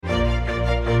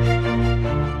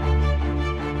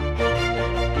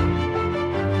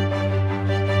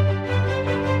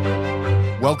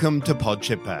Welcome to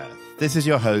Podship Earth. This is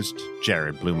your host,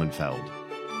 Jared Blumenfeld.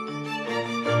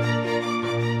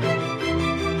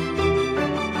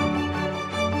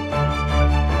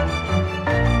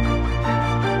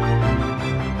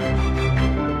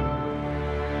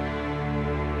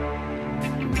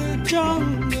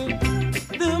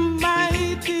 The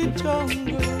mighty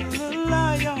jungle, the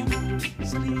lion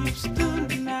sleeps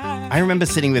tonight. I remember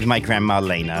sitting with my grandma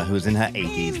Lena, who was in her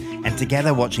 80s, and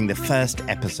together watching the first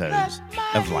episodes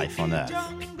of Life on Earth.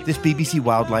 This BBC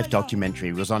Wildlife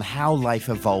documentary was on how life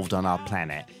evolved on our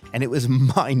planet, and it was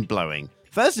mind-blowing.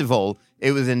 First of all,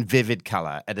 it was in vivid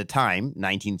color at a time,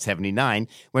 1979,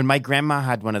 when my grandma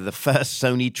had one of the first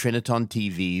Sony Triniton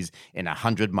TVs in a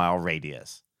 100-mile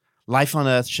radius. Life on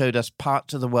Earth showed us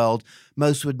parts of the world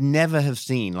most would never have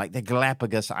seen, like the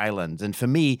Galapagos Islands, and for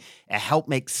me, it helped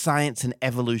make science and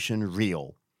evolution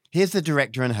real. Here's the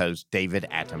director and host, David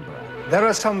Attenborough. There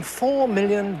are some 4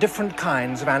 million different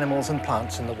kinds of animals and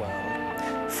plants in the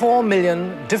world. 4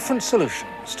 million different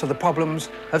solutions to the problems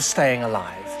of staying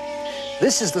alive.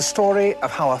 This is the story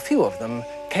of how a few of them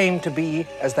came to be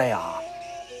as they are.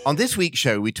 On this week's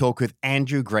show, we talk with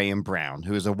Andrew Graham Brown,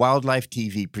 who is a wildlife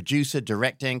TV producer,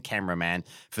 director, and cameraman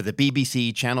for the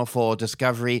BBC, Channel 4,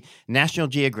 Discovery, National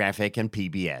Geographic, and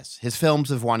PBS. His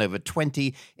films have won over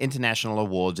 20 international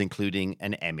awards, including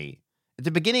an Emmy. At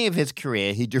the beginning of his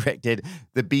career, he directed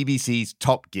the BBC's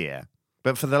Top Gear.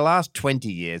 But for the last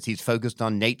 20 years, he's focused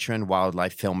on nature and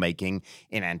wildlife filmmaking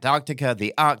in Antarctica,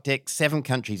 the Arctic, 7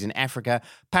 countries in Africa,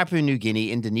 Papua New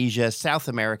Guinea, Indonesia, South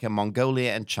America,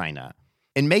 Mongolia, and China.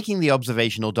 In making the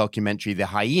observational documentary The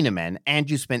Hyena Men,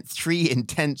 Andrew spent 3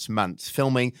 intense months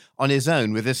filming on his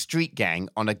own with a street gang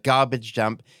on a garbage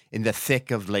dump in the thick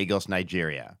of Lagos,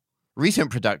 Nigeria.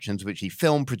 Recent productions which he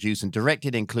filmed, produced, and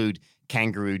directed include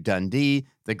Kangaroo Dundee,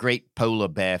 The Great Polar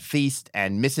Bear Feast,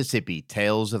 and Mississippi,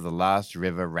 Tales of the Last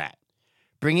River Rat.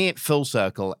 Bringing it full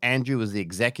circle, Andrew was the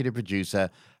executive producer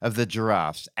of The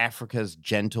Giraffes, Africa's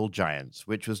Gentle Giants,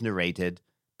 which was narrated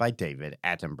by David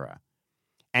Attenborough.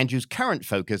 Andrew's current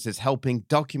focus is helping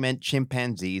document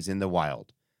chimpanzees in the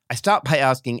wild. I start by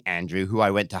asking Andrew, who I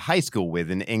went to high school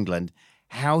with in England,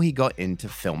 how he got into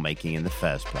filmmaking in the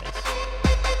first place.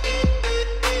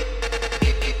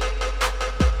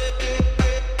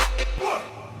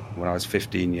 When I was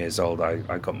 15 years old, I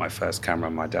got my first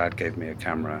camera. My dad gave me a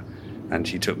camera, and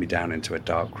he took me down into a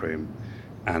dark room.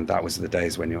 And that was the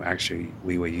days when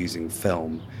we were using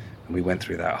film. And we went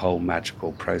through that whole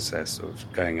magical process of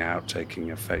going out,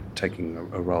 taking a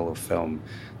roll of film,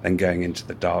 then going into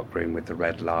the dark room with the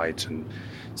red light and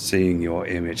seeing your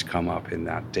image come up in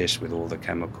that dish with all the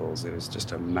chemicals. It was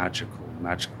just a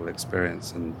magical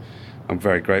experience. And I'm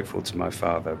very grateful to my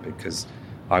father because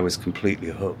I was completely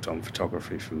hooked on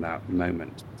photography from that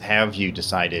moment. How have you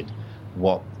decided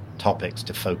what topics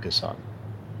to focus on?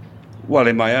 Well,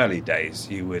 in my early days,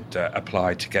 you would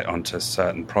apply to get onto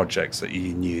certain projects that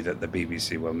you knew that the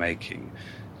BBC were making.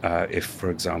 If, for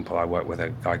example, I worked with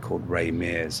a guy called Ray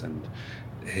Mears, and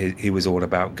he was all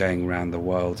about going around the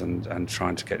world and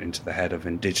trying to get into the head of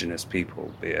indigenous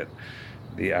people, be it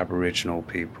the Aboriginal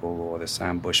people or the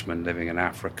Sam Bushmen living in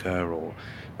Africa or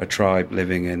a tribe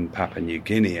living in Papua New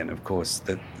Guinea. And, of course,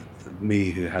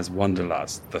 me who has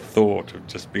wanderlust, the thought of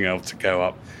just being able to go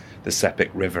up the Sepik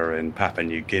River in Papua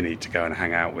New Guinea to go and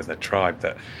hang out with a tribe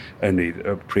that only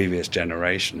a previous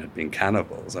generation had been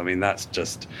cannibals. I mean, that's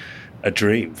just a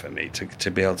dream for me,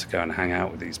 to be able to go and hang out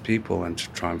with these people and to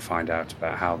try and find out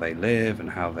about how they live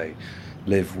and how they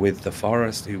live with the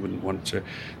forest. Who wouldn't want to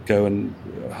go and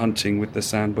hunting with the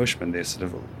San Bushmen? They're sort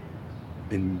of,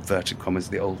 inverted commas,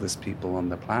 the oldest people on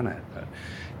the planet.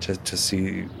 To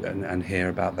see and hear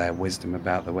about their wisdom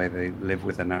about the way they live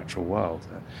with the natural world.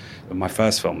 My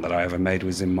first film that I ever made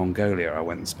was in Mongolia. I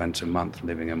went and spent a month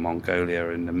living in Mongolia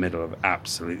in the middle of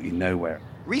absolutely nowhere.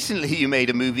 Recently you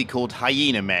made a movie called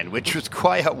Hyena Men, which was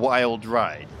quite a wild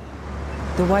ride.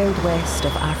 The Wild West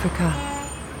of Africa,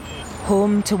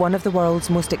 home to one of the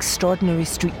world's most extraordinary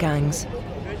street gangs.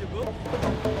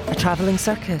 A travelling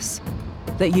circus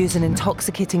that use an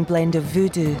intoxicating blend of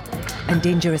voodoo and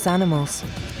dangerous animals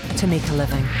to make a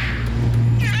living.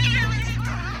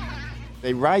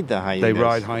 They ride the hyenas. They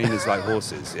ride hyenas like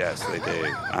horses, yes, they do.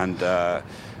 And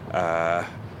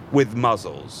with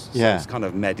muzzles. So yeah. It's kind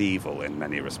of medieval in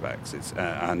many respects.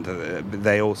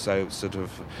 They also sort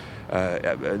of...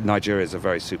 Nigerians are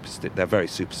very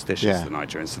superstitious, the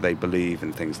Nigerians, so they believe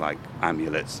in things like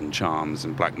amulets and charms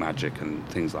and black magic and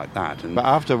things like that. And but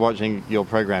after watching your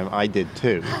program, I did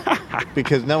too,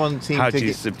 because no one seemed How to... do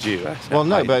you subdue it? Well,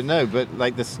 but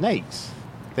like the snakes.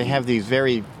 They have these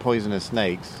very poisonous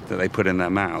snakes. that they put in their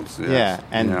mouths. Yeah,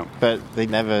 yes. but they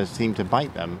never seem to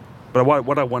bite them. But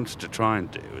what I wanted to try and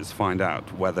do is find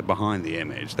out whether behind the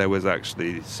image there was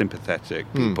actually sympathetic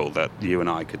people that you and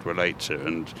I could relate to.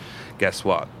 And guess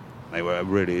what? They were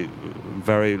really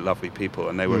very lovely people,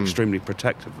 and they were extremely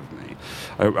protective of me.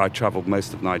 I travelled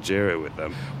most of Nigeria with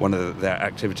them. One of their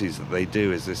activities that they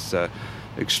do is this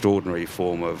extraordinary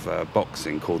form of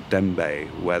boxing called dembe,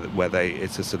 where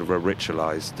it's a sort of a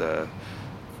ritualised...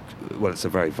 it's a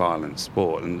very violent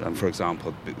sport, and for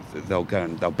example, they'll go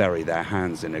and they'll bury their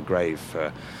hands in a grave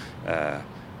for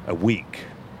a week,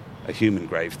 a human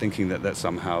grave, thinking that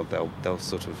somehow they'll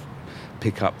sort of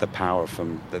pick up the power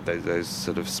from those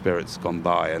sort of spirits gone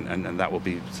by, and that will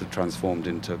be sort of transformed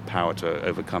into power to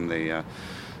overcome their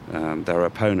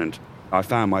opponent. I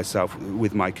found myself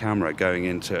with my camera going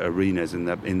into arenas in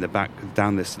the back,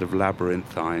 down this sort of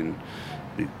labyrinthine,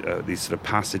 these sort of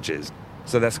passages.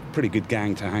 So that's a pretty good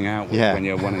gang to hang out with when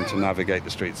you're wanting to navigate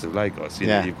the streets of Lagos. You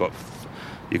know,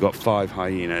 you've got 5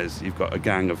 hyenas, you've got a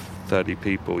gang of 30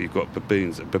 people, you've got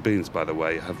baboons. Baboons, by the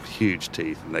way, have huge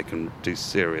teeth and they can do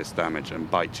serious damage and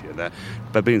bite you.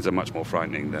 Baboons are much more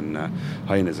frightening than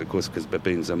hyenas, of course, because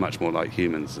baboons are much more like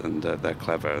humans, and they're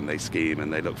clever and they scheme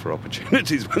and they look for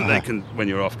opportunities when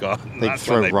you're off guard. They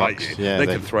throw rocks. Bite you. They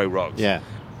can throw rocks. Yeah.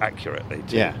 Accurately,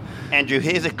 too. Yeah. Andrew,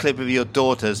 here's a clip of your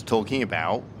daughters talking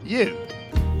about you.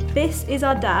 This is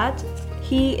our dad.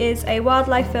 He is a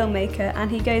wildlife filmmaker,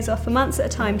 and he goes off for months at a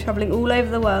time travelling all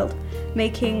over the world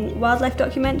making wildlife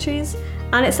documentaries,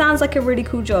 and it sounds like a really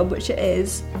cool job, which it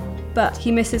is, but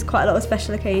he misses quite a lot of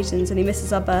special occasions and he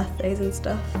misses our birthdays and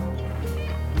stuff.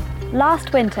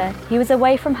 Last winter, he was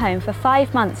away from home for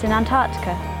 5 months in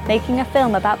Antarctica, making a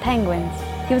film about penguins.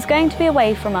 He was going to be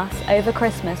away from us over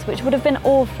Christmas, which would have been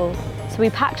awful, so we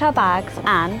packed our bags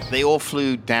and... They all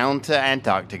flew down to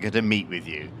Antarctica to meet with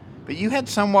you. But you had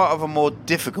somewhat of a more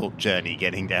difficult journey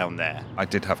getting down there. I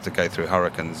did have to go through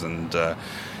hurricanes and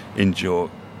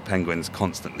endure penguins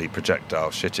constantly projectile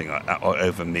shitting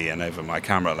over me and over my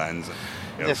camera lens.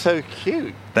 They're so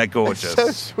cute. They're gorgeous. They're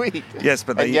so sweet. Yes,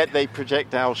 but and yet they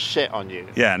projectile shit on you.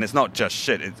 Yeah, and it's not just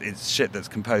shit. It's shit that's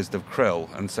composed of krill,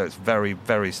 and so it's very,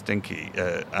 very stinky.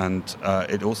 And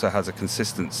it also has a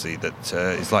consistency that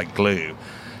is like glue,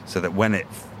 so that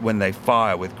when they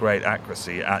fire with great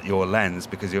accuracy at your lens,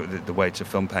 because the way to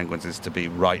film penguins is to be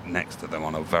right next to them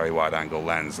on a very wide-angle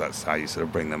lens. That's how you sort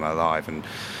of bring them alive and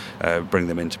bring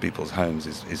them into people's homes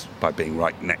is by being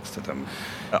right next to them.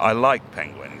 I like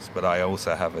penguins, but I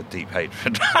also have a deep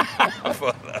hatred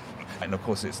for them. And of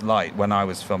course it's light. When I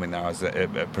was filming there, I was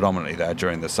predominantly there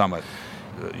during the summer.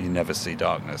 You never see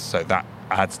darkness, so that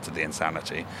adds to the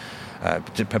insanity.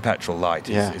 Perpetual light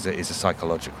is a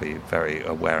psychologically very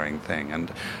wearing thing.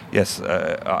 And yes,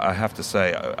 I have to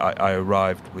say, I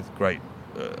arrived with great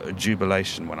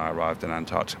jubilation when I arrived in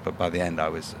Antarctica, but by the end I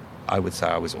would say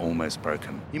I was almost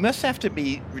broken. You must have to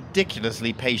be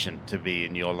ridiculously patient to be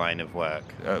in your line of work.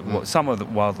 Some of the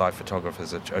wildlife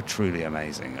photographers are truly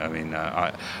amazing. I mean,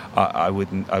 I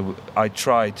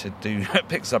try to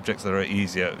pick subjects that are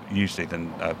easier usually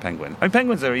than penguins. I mean,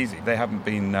 penguins are easy. They haven't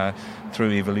been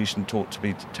through evolution taught to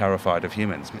be terrified of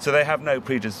humans, so they have no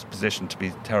predisposition to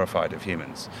be terrified of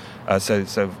humans. So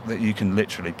that you can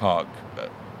literally park,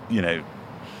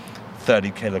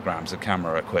 30 kilograms of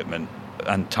camera equipment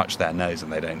and touch their nose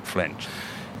and they don't flinch.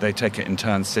 They take it in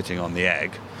turns sitting on the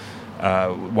egg.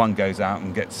 One goes out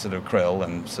and gets sort of krill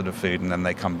and sort of food, and then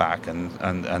they come back and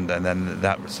then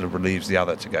that sort of relieves the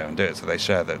other to go and do it. So they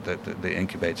share the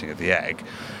incubating of the egg.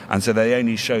 And so they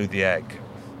only show the egg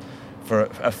for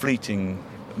a fleeting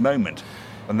moment.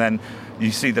 And then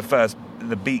you see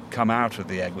the beak come out of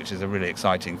the egg, which is a really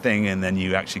exciting thing, and then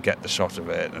you actually get the shot of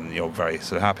it and you're very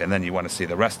sort of happy, and then you want to see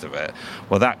the rest of it.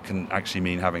 Well, that can actually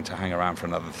mean having to hang around for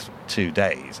another 2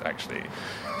 days, actually.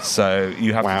 So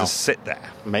you have to just sit there.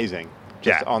 Amazing.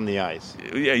 Just on the ice.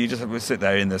 Yeah, you just have to sit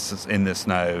there in the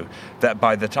snow. That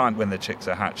by the time when the chicks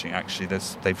are hatching, actually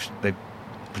they've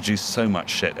produced so much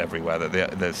shit everywhere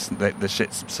that the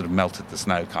shit's sort of melted the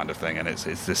snow kind of thing, and it's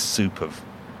this soup of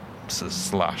sort of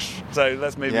slush. So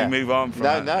let's maybe move on from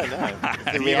that.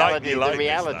 No. The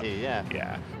reality,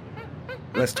 Yeah.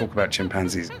 Let's talk about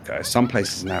chimpanzees. Some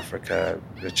places in Africa,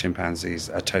 the chimpanzees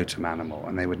are a totem animal,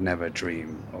 and they would never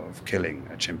dream of killing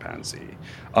a chimpanzee.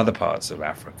 Other parts of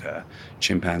Africa,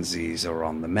 chimpanzees are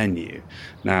on the menu.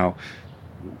 Now,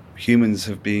 humans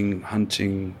have been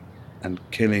hunting and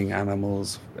killing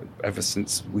animals ever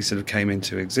since we sort of came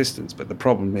into existence. But the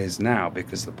problem is now,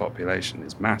 because the population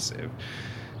is massive,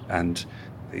 and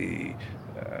the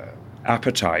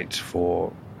appetite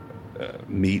for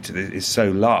meat is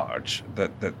so large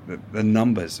that the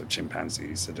numbers of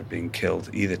chimpanzees that are being killed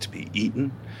either to be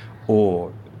eaten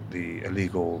or the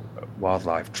illegal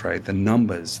wildlife trade, the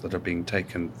numbers that are being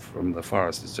taken from the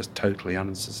forest is just totally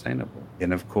unsustainable.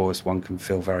 And of course, one can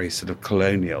feel very sort of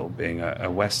colonial being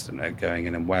a Westerner going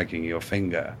in and wagging your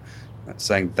finger,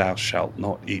 saying thou shalt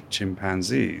not eat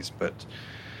chimpanzees. But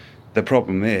the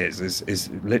problem is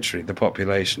literally the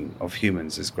population of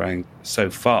humans is growing so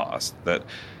fast that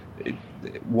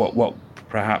what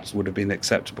perhaps would have been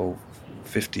acceptable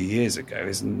 50 years ago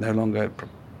is no longer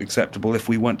acceptable if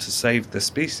we want to save the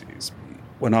species.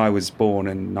 When I was born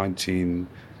in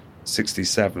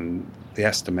 1967, the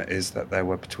estimate is that there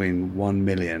were between 1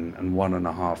 million and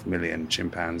 1.5 million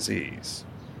chimpanzees.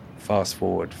 Fast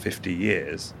forward 50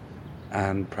 years,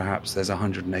 and perhaps there's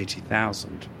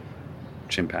 180,000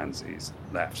 chimpanzees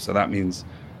left. So that means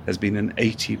there's been an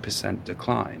 80%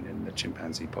 decline in the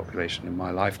chimpanzee population in my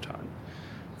lifetime.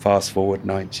 Fast forward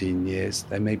 19 years,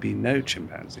 there may be no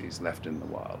chimpanzees left in the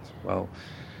wild. Well,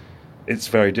 it's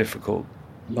very difficult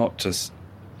not to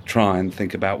try and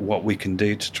think about what we can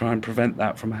do to try and prevent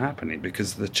that from happening,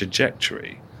 because the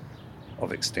trajectory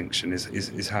of extinction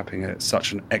is happening at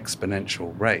such an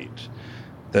exponential rate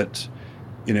that,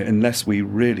 unless we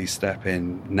really step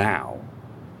in now,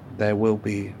 there will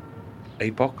be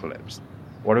apocalypse.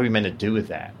 What are we meant to do with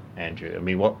that, Andrew? I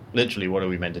mean, what are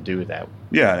we meant to do with that?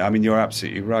 Yeah, I mean, you're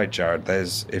absolutely right, Jared.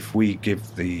 If we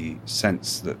give the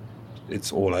sense that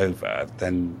it's all over,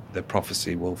 then the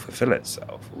prophecy will fulfill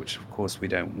itself, which of course we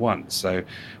don't want. So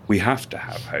we have to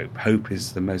have hope. Hope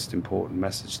is the most important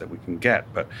message that we can get.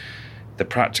 But the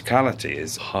practicality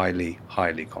is a highly,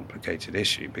 highly complicated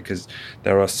issue, because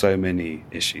there are so many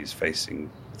issues facing,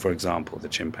 for example, the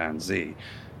chimpanzee,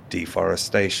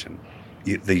 deforestation,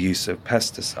 the use of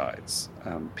pesticides,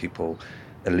 people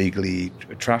illegally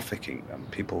trafficking them,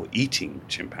 people eating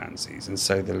chimpanzees, and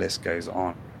so the list goes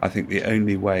on. I think the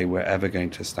only way we're ever going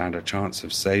to stand a chance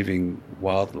of saving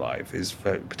wildlife is,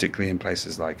 particularly in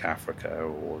places like Africa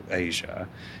or Asia,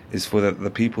 is for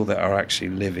the people that are actually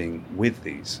living with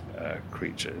these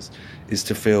creatures, is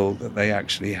to feel that they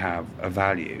actually have a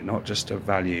value, not just a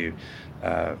value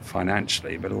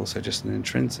financially, but also just an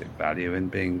intrinsic value in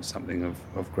being something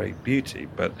of great beauty.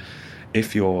 But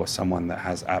if you're someone that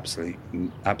has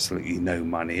absolutely no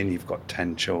money and you've got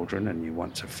 10 children and you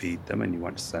want to feed them and you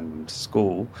want to send them to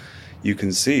school, you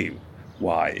can see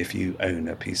why, if you own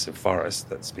a piece of forest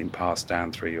that's been passed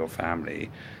down through your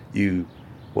family, you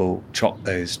will chop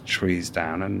those trees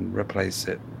down and replace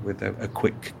it with a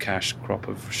quick cash crop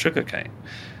of sugarcane.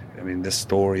 I mean, the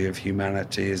story of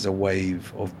humanity is a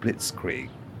wave of blitzkrieg.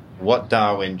 What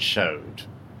Darwin showed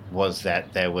was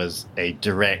that there was a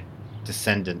direct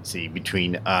descendancy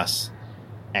between us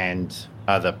and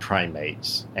other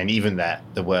primates, and even that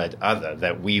the word other,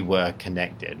 that we were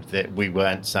connected, that we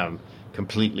weren't some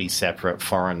completely separate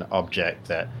foreign object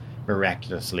that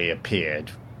miraculously appeared.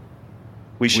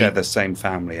 We share the same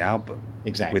family album.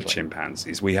 Exactly. With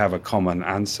chimpanzees. We have a common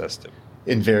ancestor.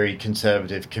 In very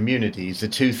conservative communities, the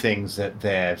two things that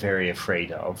they're very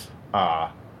afraid of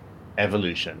are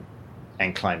evolution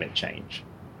and climate change.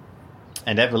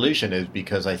 And evolution is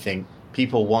because I think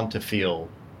people want to feel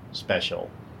special.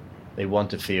 They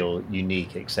want to feel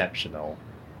unique, exceptional.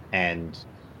 And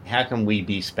how can we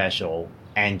be special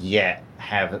and yet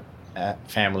have a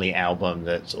family album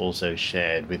that's also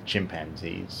shared with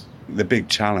chimpanzees? The big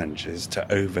challenge is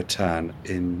to overturn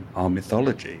in our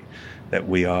mythology that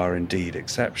we are indeed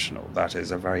exceptional. That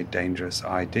is a very dangerous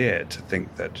idea, to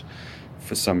think that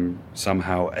for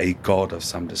somehow a god of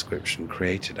some description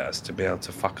created us to be able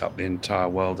to fuck up the entire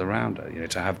world around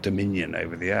us, to have dominion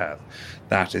over the earth.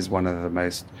 That is one of the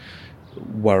most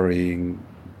worrying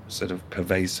sort of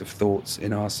pervasive thoughts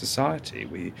in our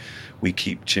society. We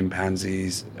keep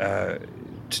chimpanzees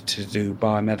to do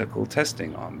biomedical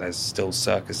testing on. There's still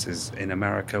circuses in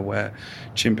America where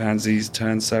chimpanzees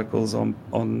turn circles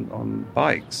on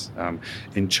bikes.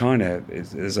 In China,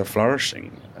 there's a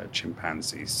flourishing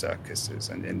chimpanzee circuses,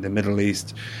 and in the Middle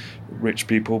East, rich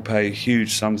people pay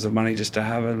huge sums of money just to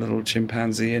have a little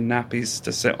chimpanzee in nappies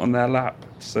to sit on their lap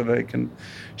so they can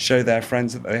show their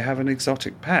friends that they have an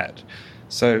exotic pet.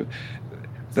 So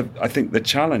I think the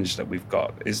challenge that we've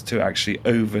got is to actually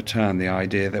overturn the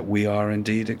idea that we are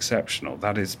indeed exceptional.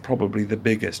 That is probably the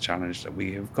biggest challenge that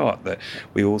we have got, that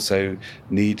we also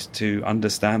need to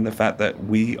understand the fact that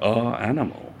we are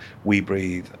animal. We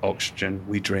breathe oxygen,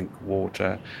 we drink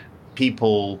water.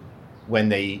 People, when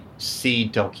they see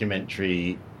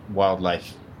documentary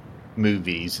wildlife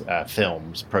movies,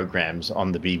 films, programs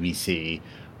on the BBC,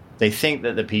 they think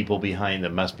that the people behind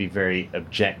them must be very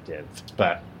objective,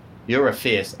 but You're a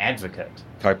fierce advocate.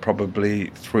 I probably,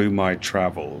 through my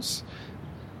travels,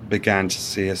 began to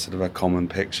see a sort of a common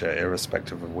picture,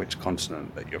 irrespective of which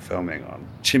continent that you're filming on.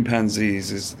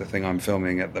 Chimpanzees is the thing I'm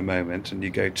filming at the moment, and you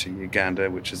go to Uganda,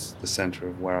 which is the center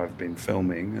of where I've been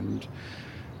filming, and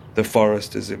the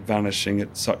forest is vanishing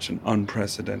at such an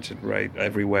unprecedented rate.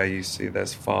 Everywhere you see,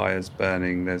 there's fires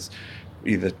burning, there's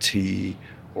either tea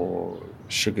or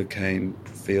sugarcane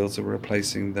fields are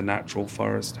replacing the natural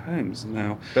forest homes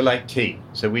now. But like tea.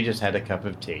 So we just had a cup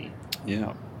of tea.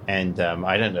 Yeah. And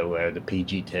I don't know where the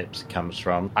PG tips comes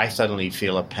from. I suddenly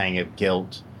feel a pang of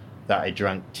guilt that I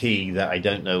drank tea that I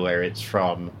don't know where it's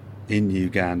from. In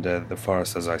Uganda, the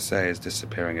forest, as I say, is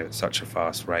disappearing at such a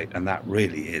fast rate, and that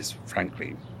really is,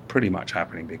 frankly, pretty much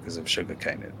happening because of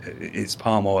sugarcane. It's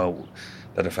palm oil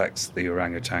that affects the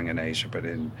orangutan in Asia, but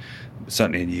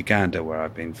certainly in Uganda, where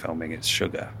I've been filming, it's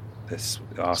sugar.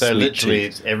 So literally,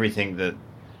 it's everything that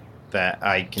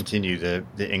I continue the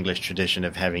English tradition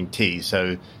of having tea.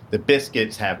 So the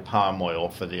biscuits have palm oil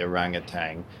for the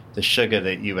orangutan. The sugar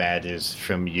that you add is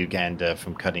from Uganda,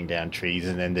 from cutting down trees,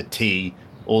 and then the tea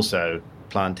also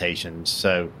plantations.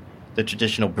 So the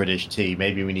traditional British tea,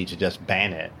 maybe we need to just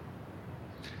ban it.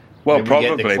 Well, maybe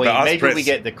probably, but maybe we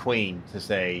get the Queen to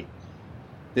say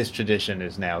this tradition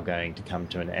is now going to come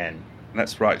to an end.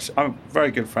 That's right. I'm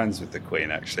very good friends with the Queen,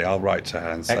 actually. I'll write to her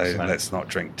and say, Excellent. Let's not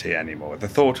drink tea anymore. The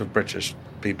thought of British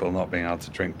people not being able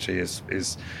to drink tea is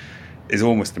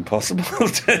almost impossible.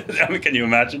 Can you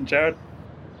imagine, Jared?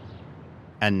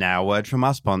 And now, a word from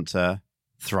our sponsor,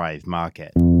 Thrive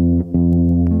Market.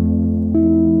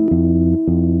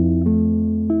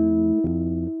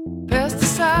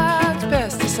 Pesticides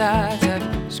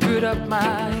have screwed up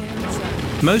my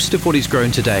inside. Most of what is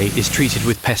grown today is treated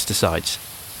with pesticides.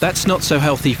 That's not so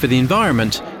healthy for the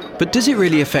environment, but does it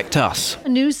really affect us? A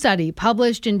new study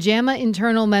published in JAMA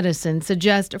Internal Medicine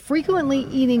suggests frequently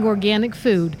eating organic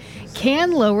food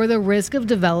can lower the risk of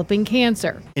developing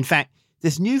cancer. In fact,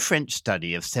 this new French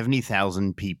study of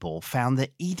 70,000 people found that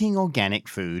eating organic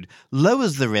food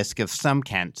lowers the risk of some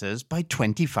cancers by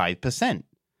 25%.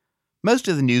 Most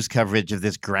of the news coverage of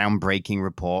this groundbreaking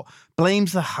report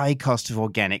blames the high cost of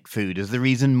organic food as the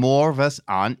reason more of us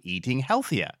aren't eating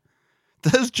healthier.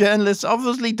 Those journalists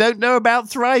obviously don't know about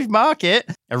Thrive Market,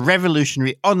 a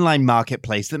revolutionary online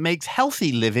marketplace that makes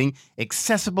healthy living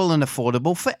accessible and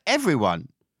affordable for everyone.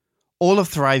 All of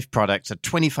Thrive products are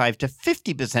 25 to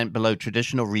 50% below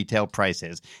traditional retail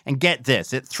prices. And get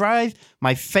this, at Thrive,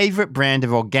 my favorite brand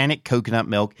of organic coconut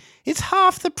milk is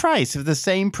half the price of the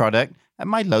same product at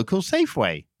my local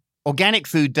Safeway. Organic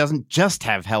food doesn't just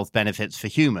have health benefits for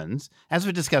humans. As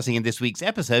we're discussing in this week's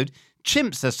episode,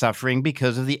 chimps are suffering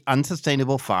because of the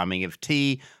unsustainable farming of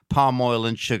tea, palm oil,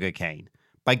 and sugarcane.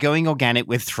 By going organic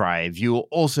with Thrive, you will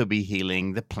also be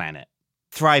healing the planet.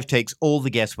 Thrive takes all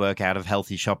the guesswork out of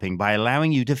healthy shopping by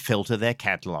allowing you to filter their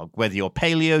catalog, whether you're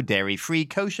paleo, dairy-free,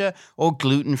 kosher, or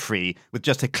gluten-free. With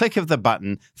just a click of the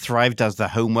button, Thrive does the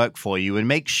homework for you and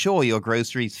makes sure your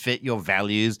groceries fit your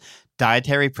values,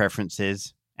 dietary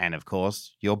preferences, and of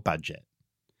course, your budget.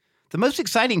 The most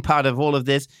exciting part of all of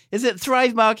this is that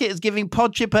Thrive Market is giving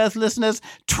Podship Earth listeners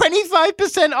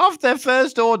 25% off their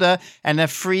first order and a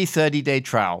free 30-day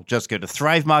trial. Just go to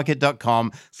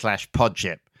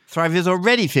thrivemarket.com/podship. Thrive is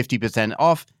already 50%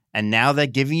 off, and now they're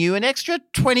giving you an extra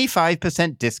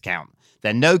 25% discount. There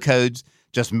are no codes.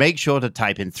 Just make sure to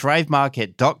type in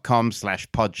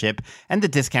thrivemarket.com/podship, and the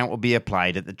discount will be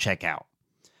applied at the checkout.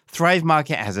 Thrive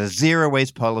Market has a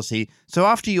zero-waste policy, so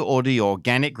after you order your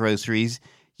organic groceries,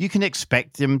 you can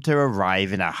expect them to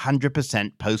arrive in a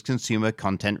 100% post-consumer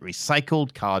content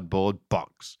recycled cardboard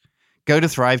box. Go to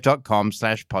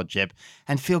thrive.com/podship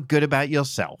and feel good about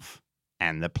yourself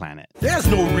and the planet. There's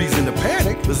no reason to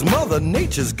panic, because Mother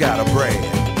Nature's got a brand.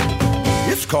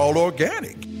 It's called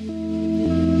organic.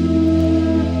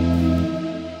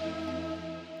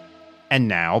 And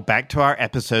now, back to our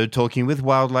episode talking with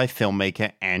wildlife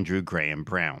filmmaker Andrew Graham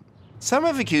Brown. Some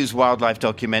have accused wildlife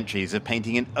documentaries of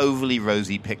painting an overly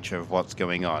rosy picture of what's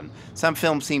going on. Some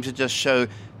films seem to just show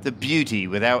the beauty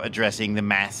without addressing the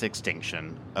mass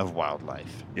extinction of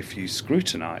wildlife. If you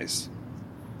scrutinize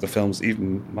the films,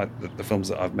 even the films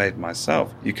that I've made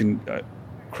myself, you can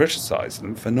criticize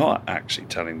them for not actually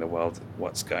telling the world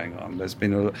what's going on. There's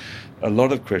been a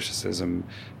lot of criticism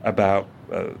about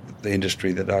the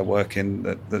industry that I work in,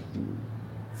 that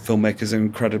filmmakers are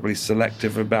incredibly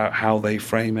selective about how they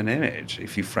frame an image.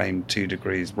 If you frame 2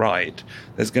 degrees right,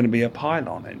 there's going to be a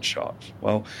pylon in shot.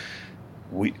 Well,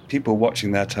 people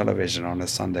watching their television on a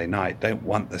Sunday night don't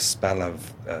want the spell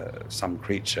of some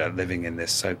creature living in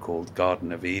this so-called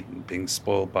Garden of Eden being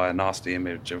spoiled by a nasty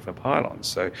image of a pylon.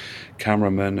 So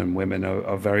cameramen and women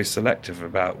are very selective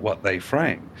about what they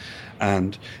frame.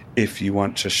 And if you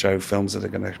want to show films that are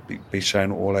going to be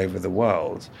shown all over the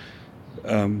world,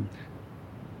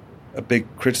 a big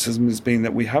criticism has been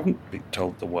that we haven't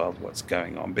told the world what's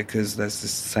going on, because there's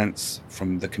this sense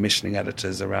from the commissioning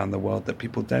editors around the world that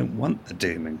people don't want the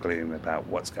doom and gloom about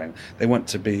what's going on. They want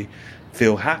to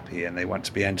feel happy, and they want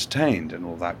to be entertained and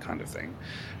all that kind of thing.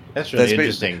 That's really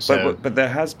interesting. But there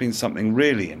has been something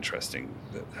really interesting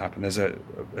that happened. There's a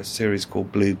series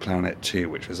called Blue Planet 2,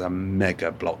 which was a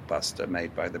mega blockbuster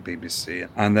made by the BBC.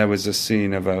 And there was a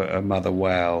scene of a mother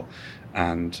whale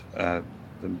and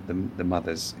the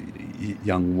mother's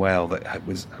young whale that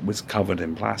was covered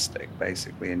in plastic,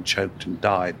 basically, and choked and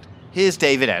died. Here's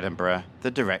David Attenborough,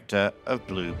 the director of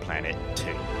Blue Planet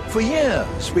 2. For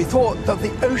years, we thought that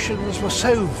the oceans were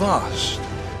so vast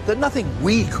that nothing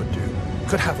we could do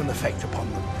could have an effect upon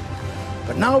them.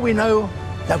 But now we know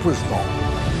that was wrong.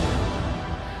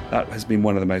 That has been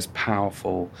one of the most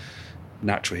powerful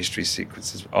natural history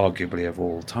sequences, arguably, of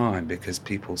all time, because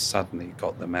people suddenly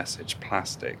got the message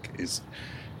plastic is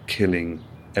killing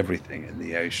everything in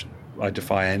the ocean. I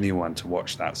defy anyone to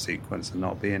watch that sequence and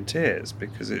not be in tears,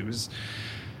 because it was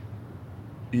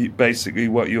basically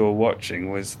what you were watching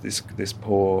was this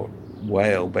poor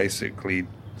whale basically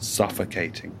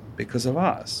suffocating because of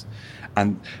us.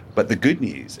 But the good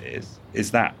news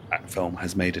is that film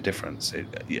has made a difference,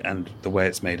 and the way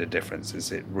it's made a difference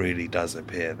is it really does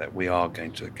appear that we are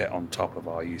going to get on top of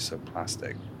our use of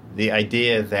plastic. The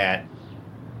idea that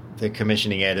the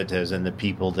commissioning editors and the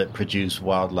people that produce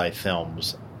wildlife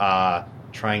films are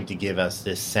trying to give us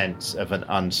this sense of an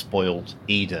unspoiled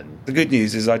Eden. The good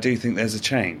news is I do think there's a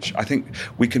change. I think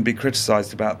we can be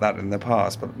criticised about that in the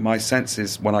past, but my sense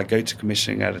is when I go to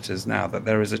commissioning editors now that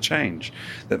there is a change,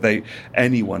 that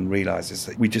anyone realises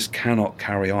that we just cannot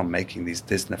carry on making these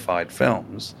Disney-fied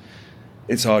films.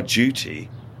 It's our duty.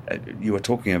 You were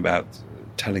talking about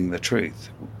telling the truth.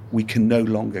 We can no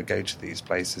longer go to these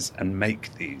places and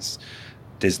make these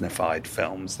Disney-fied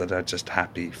films that are just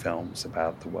happy films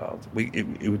about the world.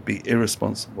 It would be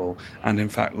irresponsible and, in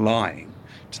fact, lying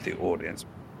to the audience.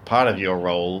 Part of your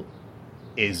role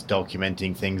is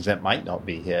documenting things that might not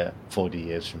be here 40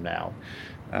 years from now.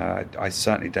 I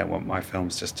certainly don't want my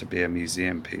films just to be a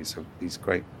museum piece of these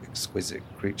great, exquisite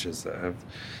creatures that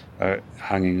are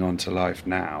hanging on to life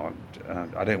now.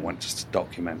 I don't want just to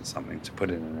document something to put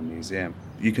it in a museum.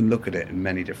 You can look at it in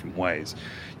many different ways.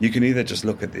 You can either just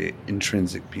look at the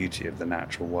intrinsic beauty of the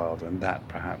natural world, and that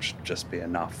perhaps should just be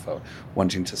enough for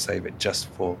wanting to save it just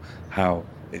for how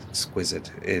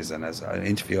exquisite it is. And as an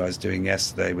interview I was doing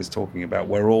yesterday was talking about,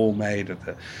 we're all made of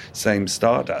the same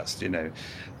stardust,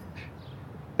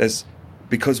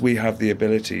 because we have the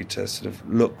ability to sort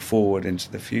of look forward into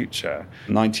the future.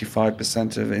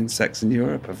 95% of insects in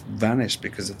Europe have vanished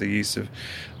because of the use of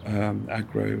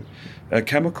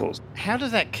agrochemicals. How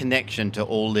does that connection to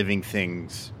all living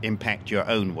things impact your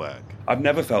own work? I've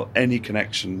never felt any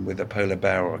connection with a polar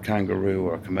bear or a kangaroo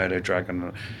or a Komodo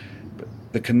dragon. But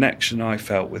the connection I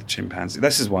felt with chimpanzees,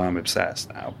 this is why I'm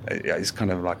obsessed now. It's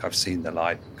kind of like I've seen the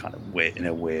light kind of in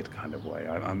a weird kind of way.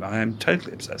 I am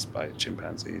totally obsessed by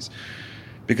chimpanzees.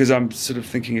 Because I'm sort of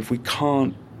thinking, if we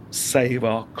can't save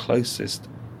our closest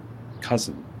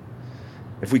cousin,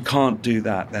 if we can't do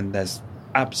that, then there's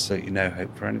absolutely no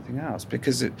hope for anything else.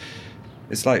 Because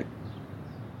it's like,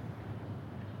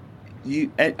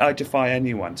 I defy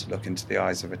anyone to look into the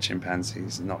eyes of a chimpanzee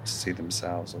and not to see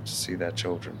themselves or to see their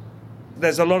children.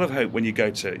 There's a lot of hope when you go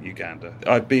to Uganda.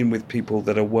 I've been with people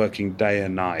that are working day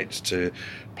and night to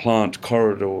plant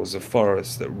corridors of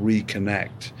forests that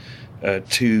reconnect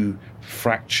two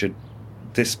fractured,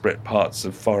 disparate parts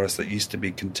of forest that used to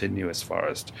be continuous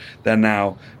forest. They're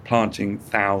now planting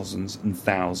thousands and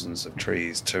thousands of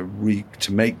trees to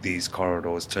make these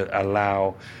corridors, to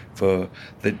allow for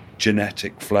the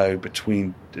genetic flow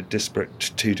between the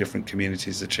disparate two different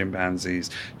communities of chimpanzees,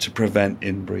 to prevent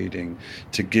inbreeding,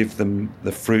 to give them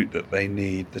the fruit that they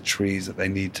need, the trees that they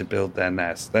need to build their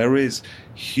nests. There is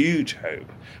huge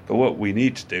hope, but what we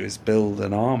need to do is build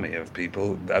an army of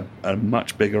people, a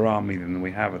much bigger army than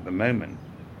we have at the moment.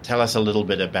 Tell us a little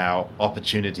bit about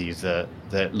opportunities that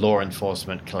law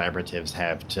enforcement collaboratives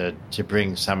have to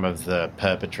bring some of the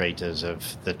perpetrators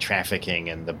of the trafficking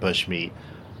and the bushmeat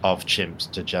of chimps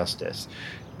to justice.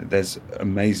 There's an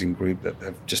amazing group that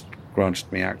have just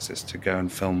granted me access to go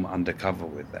and film undercover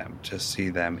with them, to see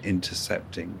them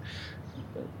intercepting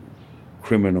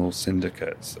criminal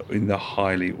syndicates in the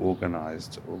highly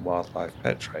organized wildlife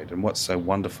pet trade. And what's so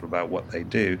wonderful about what they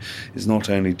do is not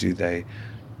only do they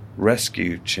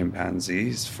rescue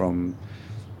chimpanzees from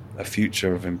a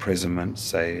future of imprisonment,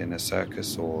 say in a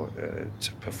circus, or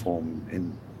to perform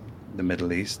in the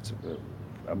Middle East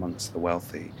amongst the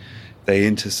wealthy, they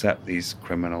intercept these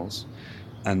criminals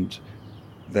and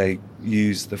they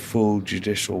use the full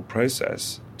judicial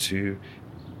process to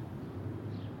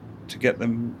get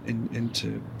them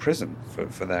into prison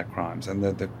for their crimes. And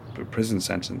the prison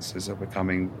sentences are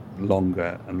becoming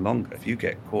longer and longer. If you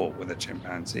get caught with a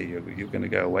chimpanzee, you're going to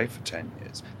go away for 10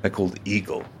 years. They're called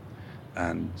Eagle,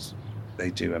 and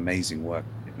they do amazing work.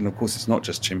 And of course, it's not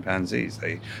just chimpanzees.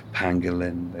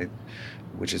 Pangolin,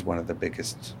 which is one of the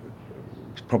biggest,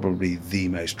 probably the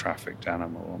most trafficked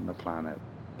animal on the planet.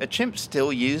 Are chimps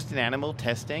still used in animal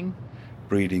testing?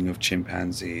 Breeding of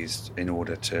chimpanzees in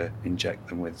order to inject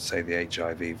them with, say, the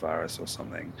HIV virus or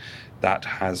something, that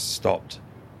has stopped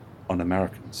on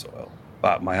American soil.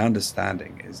 But my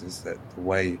understanding is that the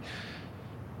way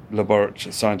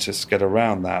laboratory scientists get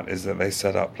around that is that they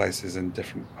set up places in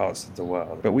different parts of the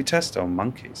world. But we test on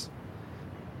monkeys.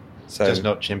 So, just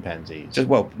not chimpanzees?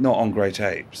 Not on great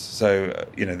apes. So,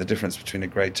 the difference between a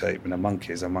great ape and a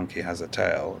monkey is a monkey has a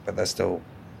tail, but they're still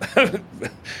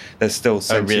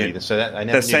sentient. Oh, really? So I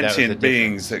never they're sentient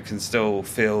beings that can still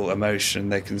feel emotion.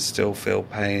 They can still feel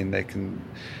pain. They can.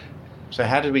 So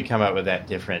how did we come up with that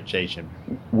differentiation?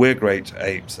 We're great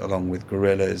apes, along with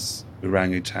gorillas,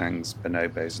 orangutans,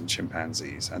 bonobos, and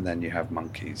chimpanzees, and then you have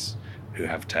monkeys who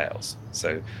have tails.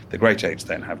 So the great apes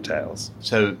don't have tails.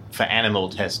 So for animal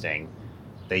testing,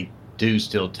 they do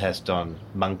still test on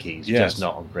monkeys, yes, just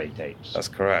not on great apes. That's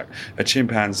correct. A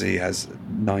chimpanzee has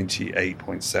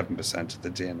 98.7% of the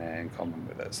DNA in common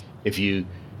with us. If you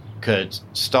could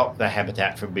stop the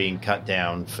habitat from being cut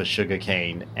down for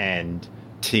sugarcane and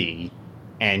tea,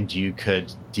 and you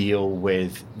could deal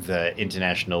with the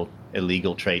international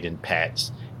illegal trade in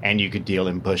pets, and you could deal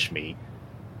in bushmeat,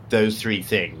 those three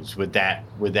things, would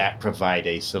that provide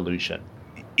a solution?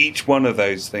 Each one of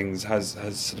those things has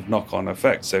sort of knock-on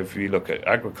effects. So if you look at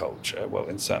agriculture, well,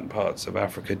 in certain parts of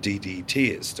Africa,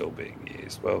 DDT is still being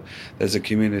used. Well, there's a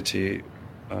community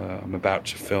I'm about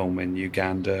to film in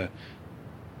Uganda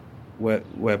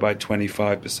whereby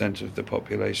 25% of the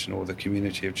population or the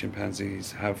community of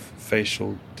chimpanzees have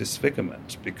facial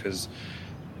disfigurement because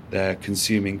they're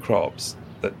consuming crops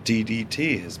that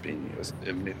DDT has been used.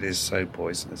 I mean, it is so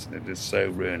poisonous and it is so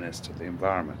ruinous to the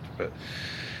environment. But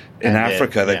in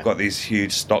Africa, they've got these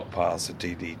huge stockpiles of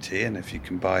DDT, and if you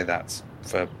can buy that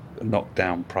for a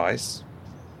knockdown price,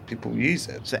 people use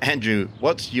it. So, Andrew,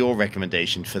 what's your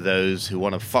recommendation for those who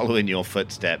want to follow in your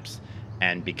footsteps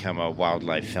and become a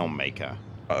wildlife filmmaker?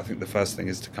 I think the first thing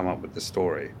is to come up with the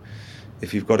story.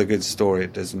 If you've got a good story,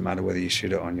 it doesn't matter whether you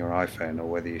shoot it on your iPhone or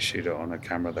whether you shoot it on a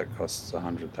camera that costs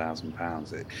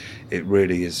 £100,000. It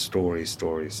really is story.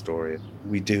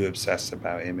 We do obsess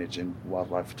about image in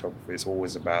wildlife photography. It's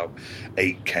always about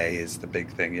 8K is the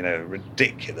big thing,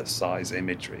 ridiculous size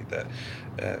imagery.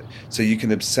 So you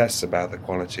can obsess about the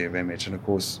quality of image. And of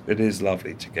course, it is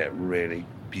lovely to get really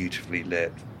beautifully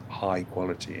lit, high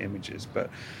quality images.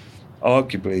 But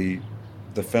arguably,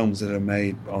 the films that are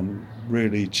made on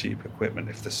really cheap equipment,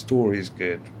 if the story is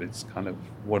good, it's kind of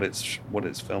what it's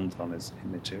filmed on is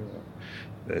immaterial.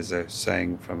 There's a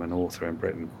saying from an author in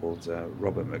Britain called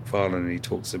Robert Macfarlane, and he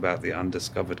talks about the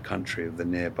undiscovered country of the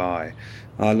nearby.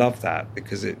 And I love that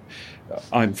because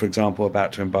I'm, for example,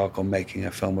 about to embark on making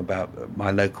a film about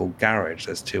my local garage.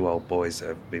 There's two old boys that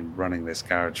have been running this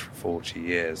garage for 40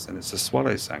 years, and it's a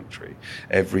swallow sanctuary.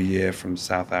 Every year from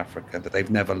South Africa, that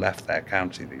they've never left their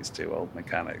county, these two old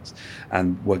mechanics,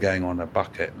 and we're going on a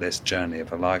bucket list journey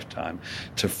of a lifetime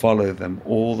to follow them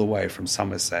all the way from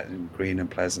Somerset in green and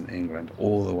pleasant England,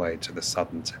 all the way to the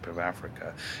southern tip of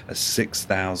Africa, a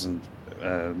 6,000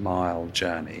 mile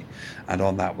journey, and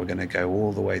on that we're going to go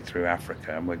all the way through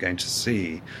Africa, and we're going to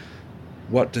see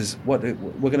we're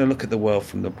going to look at the world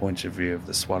from the point of view of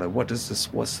the swallow.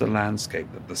 What's the landscape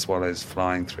that the swallow is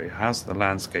flying through? How's the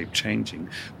landscape changing?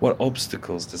 What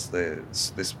obstacles does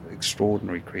this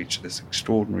extraordinary creature, this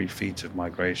extraordinary feat of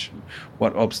migration,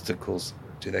 what obstacles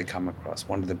do they come across?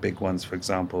 One of the big ones, for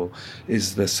example,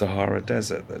 is the Sahara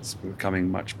Desert that's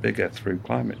becoming much bigger through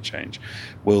climate change.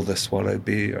 Will the swallow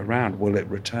be around? Will it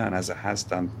return as it has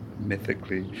done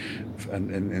mythically?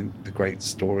 And in the great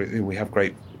story, we have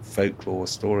great folklore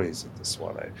stories of the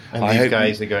swallow. And these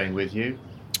guys are going with you?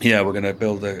 Yeah, we're going to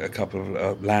build a couple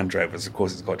of Land Rovers. Of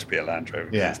course, it's got to be a Land Rover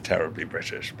because it's terribly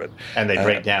British. And they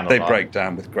break down a lot. They break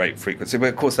down with great frequency. But,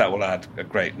 of course, that will add a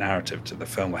great narrative to the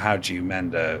film. How do you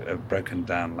mend a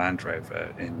broken-down Land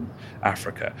Rover in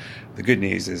Africa? The good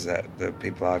news is that the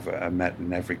people I've met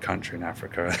in every country in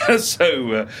Africa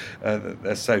are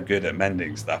they're so good at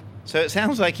mending stuff. So it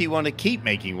sounds like you want to keep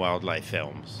making wildlife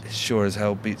films. It sure as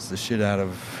hell beats the shit out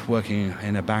of working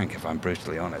in a bank, if I'm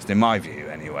brutally honest. In my view,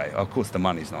 anyway. Of course, the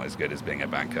money's not as good as being a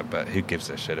banker, but who gives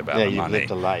a shit about the money? Yeah, you've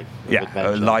lived a life.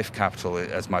 Life capital,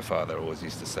 as my father always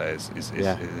used to say,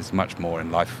 is much more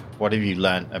in life. What have you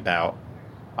learnt about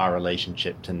our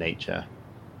relationship to nature?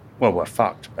 Well, we're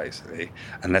fucked, basically,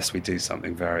 unless we do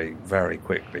something very, very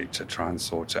quickly to try and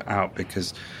sort it out,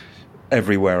 because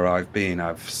everywhere I've been,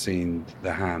 I've seen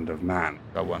the hand of man.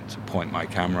 I want to point my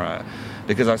camera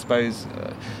because I suppose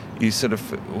you sort of,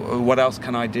 what else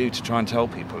can I do to try and tell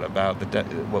people about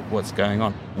what's going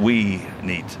on? We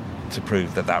need to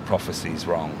prove that prophecy is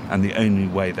wrong, and the only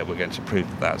way that we're going to prove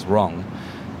that that's wrong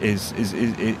is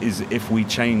if we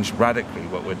change radically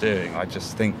what we're doing. I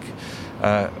just think,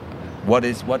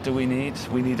 what do we need?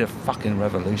 We need a fucking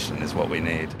revolution is what we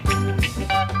need.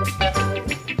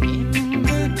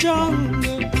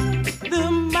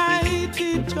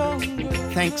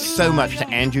 Thanks so much to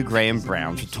Andrew Graham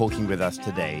Brown for talking with us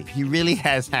today. He really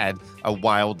has had a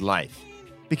wild life.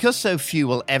 Because so few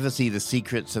will ever see the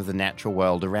secrets of the natural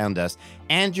world around us,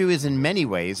 Andrew is in many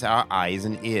ways our eyes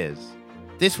and ears.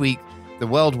 This week, the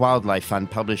World Wildlife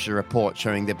Fund published a report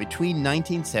showing that between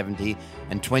 1970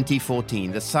 and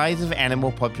 2014, the size of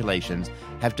animal populations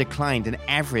have declined an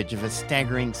average of a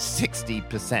staggering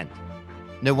 60%.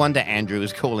 No wonder Andrew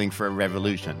is calling for a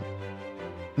revolution.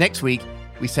 Next week,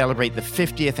 we celebrate the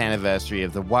 50th anniversary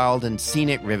of the Wild and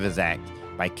Scenic Rivers Act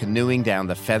by canoeing down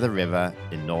the Feather River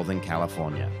in Northern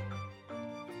California.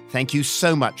 Thank you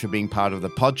so much for being part of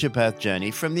the Podship Earth journey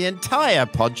from the entire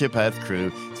Podship Earth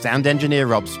crew, sound engineer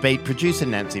Rob Spate, producer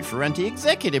Nancy Ferranti,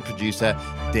 executive producer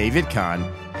David Kahn,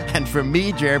 and from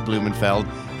me, Jared Blumenfeld,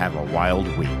 have a wild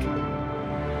week.